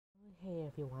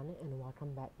everyone, and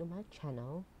welcome back to my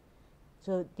channel.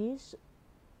 So this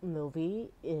movie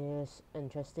is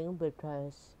interesting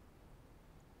because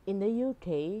in the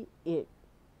UK it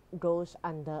goes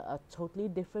under a totally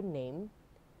different name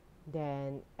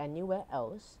than anywhere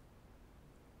else.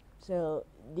 So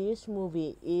this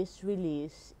movie is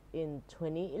released in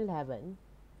 2011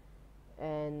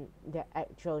 and the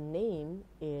actual name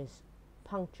is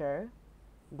Puncture,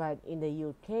 but in the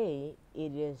UK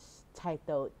it is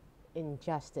titled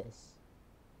Injustice,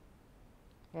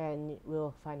 and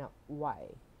we'll find out why.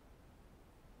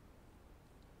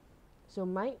 So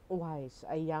Mike Weiss,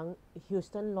 a young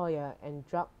Houston lawyer and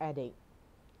drug addict,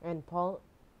 and Paul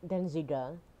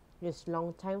Denziger, his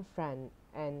longtime friend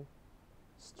and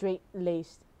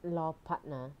straight-laced law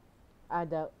partner, are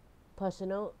the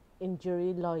personal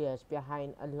injury lawyers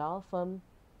behind a law firm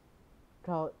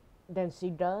called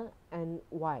Denziger and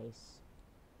Weiss.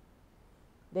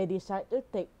 They decide to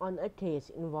take on a case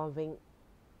involving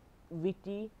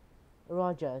Vicky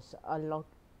Rogers, a local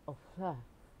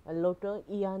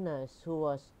ER nurse who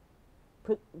was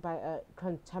pricked by a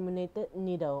contaminated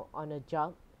needle on a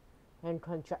job and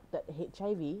contracted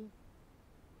HIV.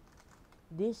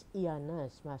 This ER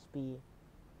nurse must be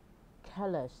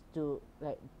careless to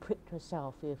prick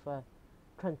herself with a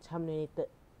contaminated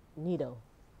needle.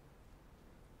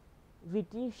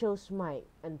 Vicky shows Mike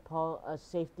and Paul a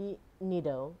safety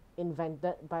needle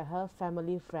invented by her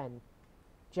family friend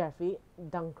Jeffrey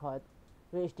Duncott,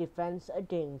 which defends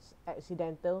against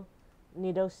accidental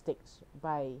needle sticks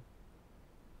by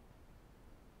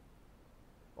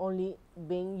only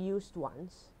being used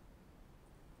once.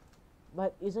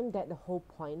 But isn't that the whole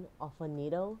point of a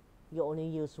needle? You only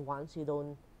use once, you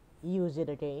don't use it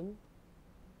again.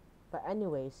 But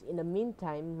anyways, in the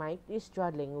meantime, Mike is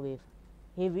struggling with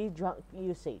heavy drug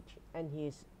usage and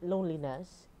his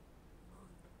loneliness.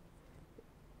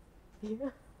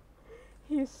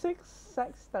 He seeks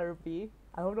sex therapy.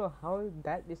 I don't know how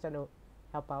that is going to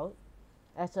help out,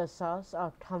 as a source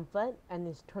of comfort, and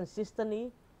is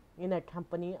consistently in a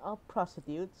company of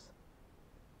prostitutes.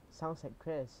 Sounds like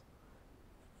Chris.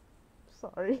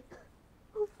 Sorry.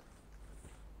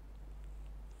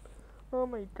 Oh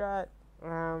my god.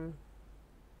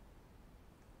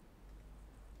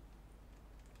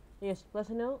 His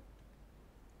personal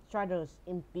struggles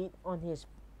impede on his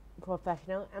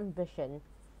professional ambition,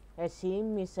 as he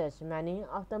misses many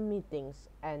of the meetings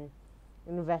and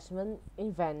investment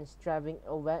events, driving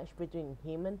a wedge between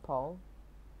him and Paul.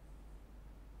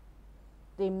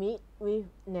 They meet with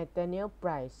Nathaniel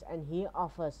Price, and he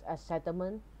offers a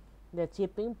settlement, the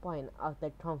tipping point of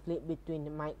the conflict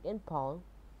between Mike and Paul.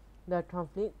 The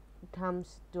conflict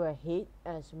comes to a head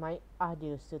as Mike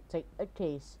argues to take a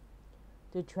case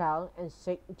to trial and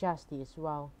seek justice,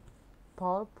 while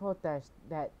Paul protests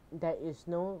that there is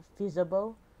no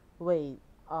feasible way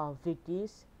of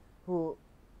Vicky's, who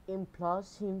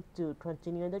implores him to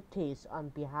continue the case on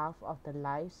behalf of the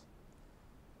lives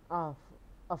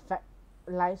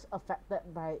affected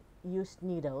by used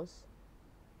needles.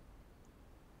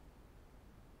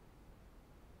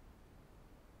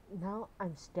 Now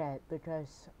I'm scared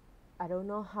because I don't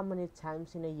know how many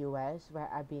times in the US where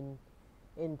I've been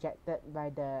injected by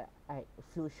the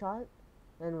flu shot,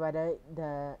 and whether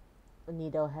the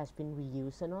needle has been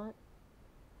reused or not.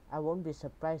 I won't be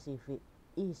surprised if it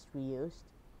is reused,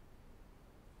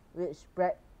 which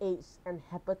spread AIDS and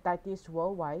hepatitis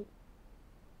worldwide.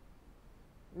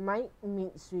 Mike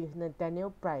meets with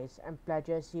Nathaniel Price and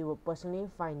pledges he will personally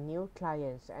find new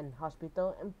clients and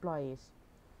hospital employees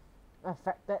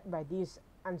affected by these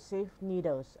unsafe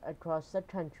needles across the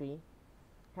country.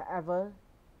 However,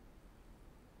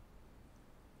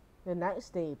 the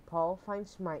next day, Paul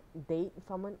finds Mike dead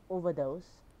from an overdose.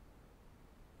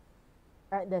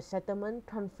 At the settlement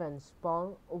conference,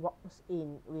 Paul walks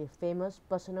in with famous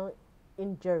personal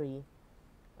injury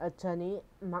attorney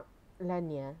Mark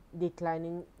Lanier,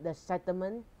 declining the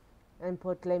settlement and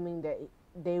proclaiming that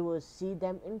they will see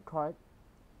them in court.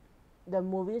 The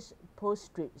movie's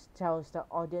postscript tells the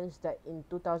audience that in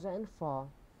 2004,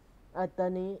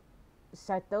 attorney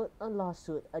settled a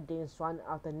lawsuit against one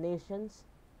of the nation's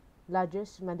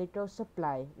largest medical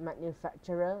supply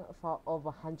manufacturer for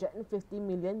over $150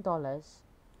 million.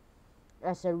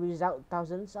 As a result,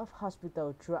 thousands of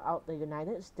hospitals throughout the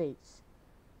United States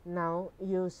now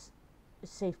use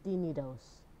safety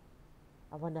needles.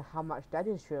 I wonder how much that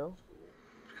is true.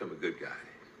 Become a good guy.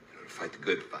 To fight the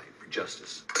good fight for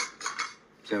justice.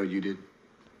 Is that what you did?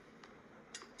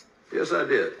 Yes, I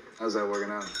did. How's that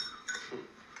working out?